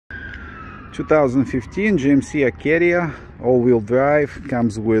2015 GMC Acadia, all-wheel drive,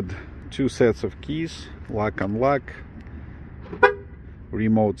 comes with 2 sets of keys, lock unlock,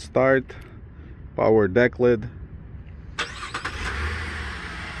 remote start, power deck lid.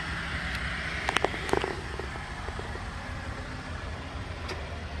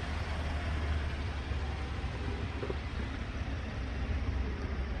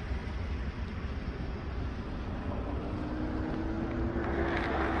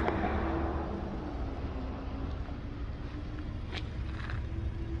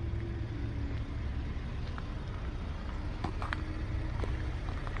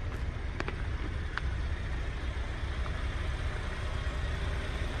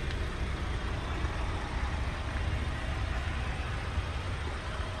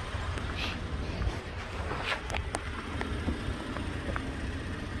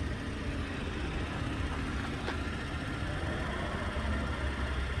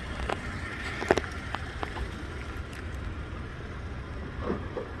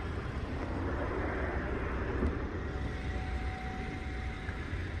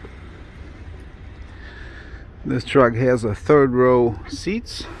 This truck has a 3rd row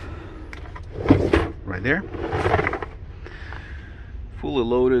seats right there, fully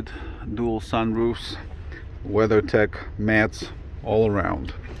loaded, dual sunroofs, WeatherTech mats all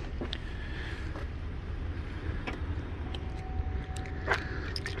around.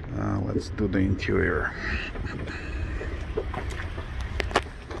 Let's do the interior.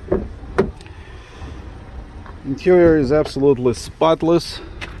 Interior is absolutely spotless.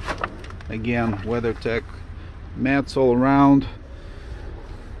 Again, WeatherTech mats all around.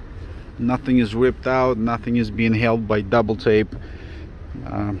 Nothing is ripped out, nothing is being held by double tape,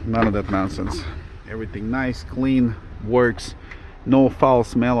 none of that nonsense. Everything nice, clean, works. No foul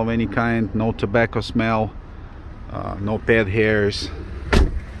smell of any kind, no tobacco smell, no pet hairs.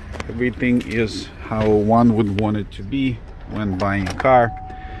 Everything is how one would want it to be when buying a car.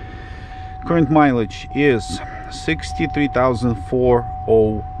 Current mileage is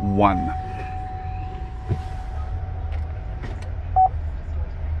 63,401.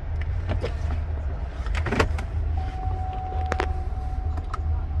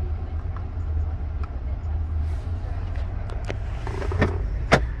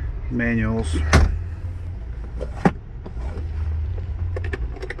 Manuals.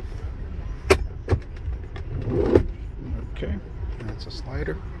 Okay, that's a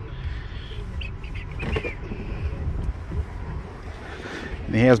slider.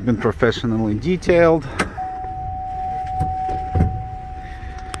 It has been professionally detailed.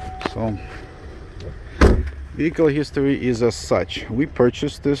 So, vehicle history is as such. We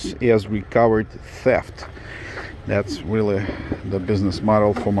purchased this as recovered theft. That's really the business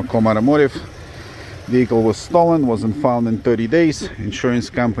model for Macomb Automotive. Vehicle was stolen, wasn't found in 30 days.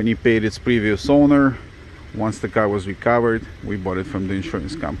 Insurance company paid its previous owner. Once the car was recovered, we bought it from the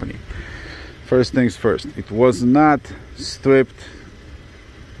insurance company. First things first, it was not stripped.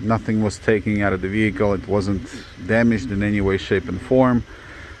 Nothing was taken out of the vehicle. It wasn't damaged in any way, shape, and form.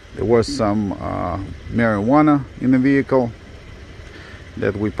 There was some marijuana in the vehicle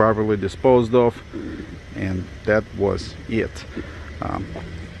that we properly disposed of, and that was it.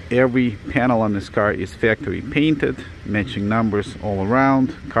 Every panel on this car is factory painted, matching numbers all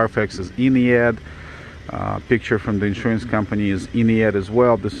around. Carfax is in the ad. Picture from the insurance company is in the ad as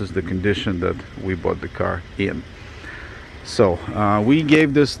well. This is the condition that we bought the car in. So we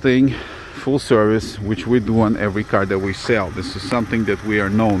gave this thing full service, which we do on every car that we sell. This is something that we are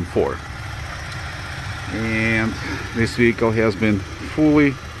known for, and this vehicle has been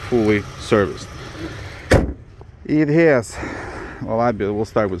fully serviced. It has, well, we'll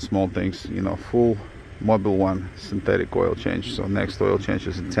start with small things, you know, full Mobil 1 synthetic oil change. So next oil change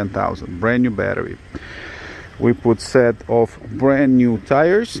is 10,000. Brand new battery. We put set of brand new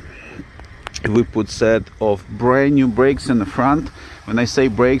tires. We put set of brand new brakes in the front. When I say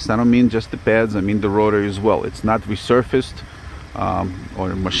brakes, I don't mean just the pads, I mean the rotor as well. It's not resurfaced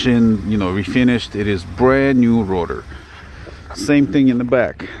or machine, you know, refinished. It is brand new rotor. Same thing in the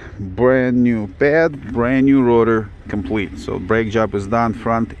back, brand new pad, brand new rotor, complete. So brake job is done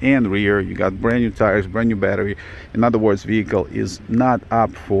front and rear. You got brand new tires, brand new battery. In other words, vehicle is not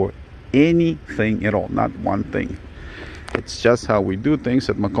up for anything at all, not one thing. It's just how we do things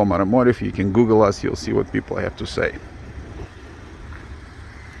at Macomb Automotive. You can Google us, you'll see what people have to say.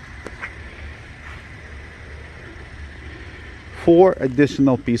 For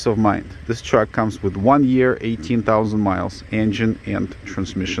additional peace of mind, this truck comes with 1 year, 18,000 miles engine and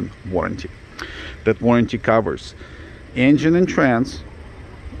transmission warranty. That warranty covers engine and trans,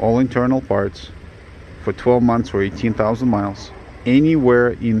 all internal parts, for 12 months or 18,000 miles. anywhere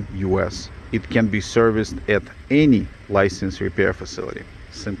in US. It can be serviced at any licensed repair facility.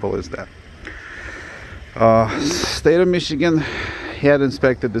 Simple as that. State of Michigan had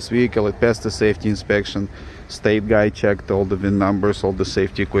inspected this vehicle. It passed the safety inspection. State guy checked all the VIN numbers, all the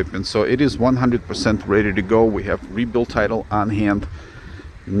safety equipment, so it is 100% ready to go. We have rebuild title on hand.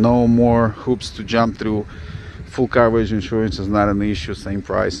 No more hoops to jump through. Full coverage insurance is not an issue. Same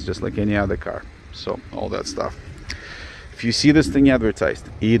price, just like any other car. So all that stuff. If you see this thing advertised,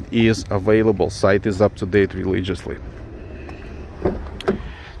 it is available. Site is up to date religiously.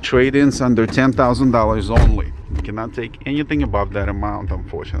 Trade-ins under $10,000 only. You cannot take anything above that amount,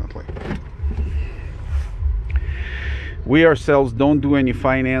 unfortunately. We ourselves don't do any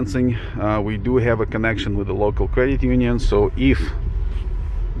financing. We do have a connection with the local credit union, so if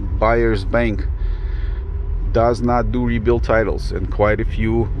buyer's bank does not do rebuild titles, and quite a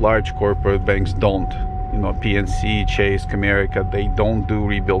few large corporate banks don't, you know, PNC, Chase, Comerica, they don't do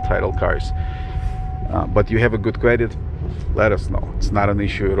rebuild title cars, but you have a good credit, let us know. It's not an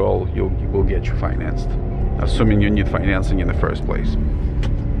issue at all. You will get you financed, assuming you need financing in the first place.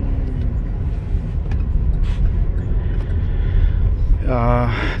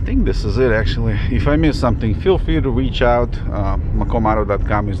 I think this is it, actually. If I missed something, feel free to reach out.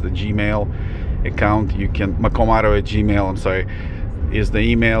 macomauto.com is the Gmail account. You can macomauto@gmail, I'm sorry, is the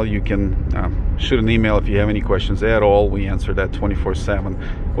email. You can shoot an email if you have any questions at all. We answer that 24/7,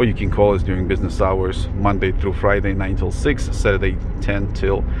 or you can call us during business hours, Monday through Friday 9 till 6, Saturday 10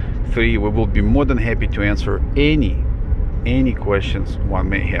 till 3. We will be more than happy to answer any questions one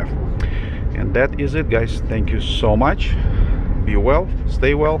may have. And that is it, guys. Thank you so much. Be well,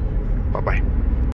 stay well. Bye bye.